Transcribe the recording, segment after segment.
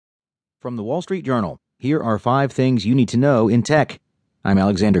From the Wall Street Journal, here are 5 things you need to know in tech. I'm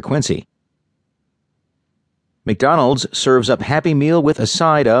Alexander Quincy. McDonald's serves up Happy Meal with a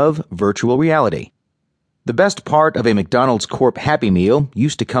side of virtual reality. The best part of a McDonald's Corp Happy Meal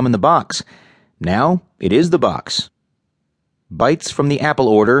used to come in the box. Now, it is the box. Bites from the Apple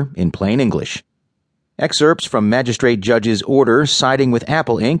order in plain English. Excerpts from magistrate judge's order siding with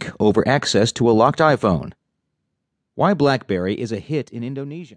Apple Inc. over access to a locked iPhone. Why BlackBerry is a hit in Indonesia.